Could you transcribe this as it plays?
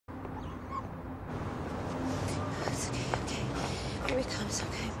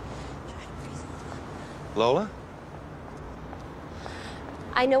Lola?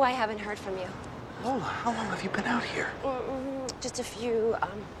 I know I haven't heard from you. Lola, how long have you been out here? Just a few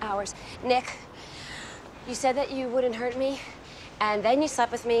hours. Nick, you said that you wouldn't hurt me, and then you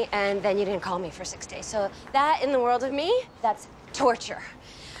slept with me, and then you didn't call me for 6 days. So that, in the world of me, that's torture.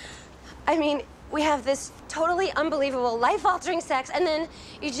 I mean, we have this totally unbelievable, life-altering sex, and then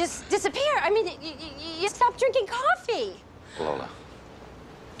you just disappear. I mean, you stop drinking coffee. Lola,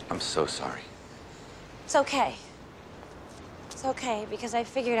 I'm so sorry. It's okay. It's okay, because I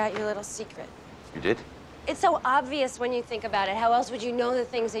figured out your little secret. You did? It's so obvious when you think about it. How else would you know the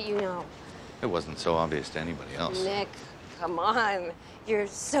things that you know? It wasn't so obvious to anybody else. Nick, come on. You're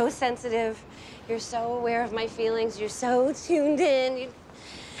so sensitive. You're so aware of my feelings. You're so tuned in.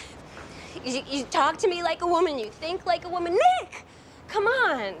 You talk to me like a woman. You think like a woman. Nick, come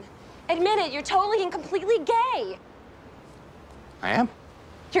on. Admit it. You're totally and completely gay. I am?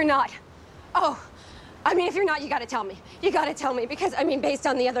 You're not. Oh, I mean, if you're not, you gotta tell me. You gotta tell me, because, I mean, based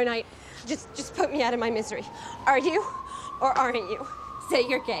on the other night, just put me out of my misery. Are you or aren't you? Say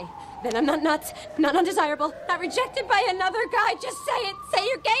you're gay. Then I'm not nuts, not undesirable, not rejected by another guy. Just say it. Say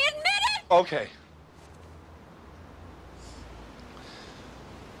you're gay. Admit it. Okay.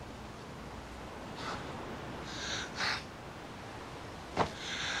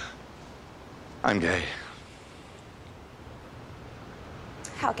 I'm gay.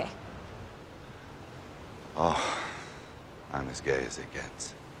 How gay? Oh, I'm as gay as it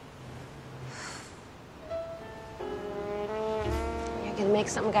gets. You're gonna make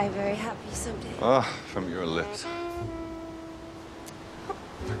some guy very happy someday. Oh, from your lips.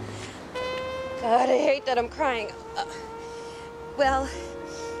 God, I hate that I'm crying. Well,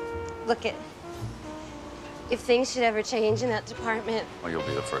 look it. If things should ever change in that department... Well, you'll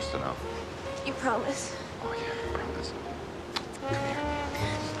be the first to know. You promise? Oh, yeah, I promise. Come here.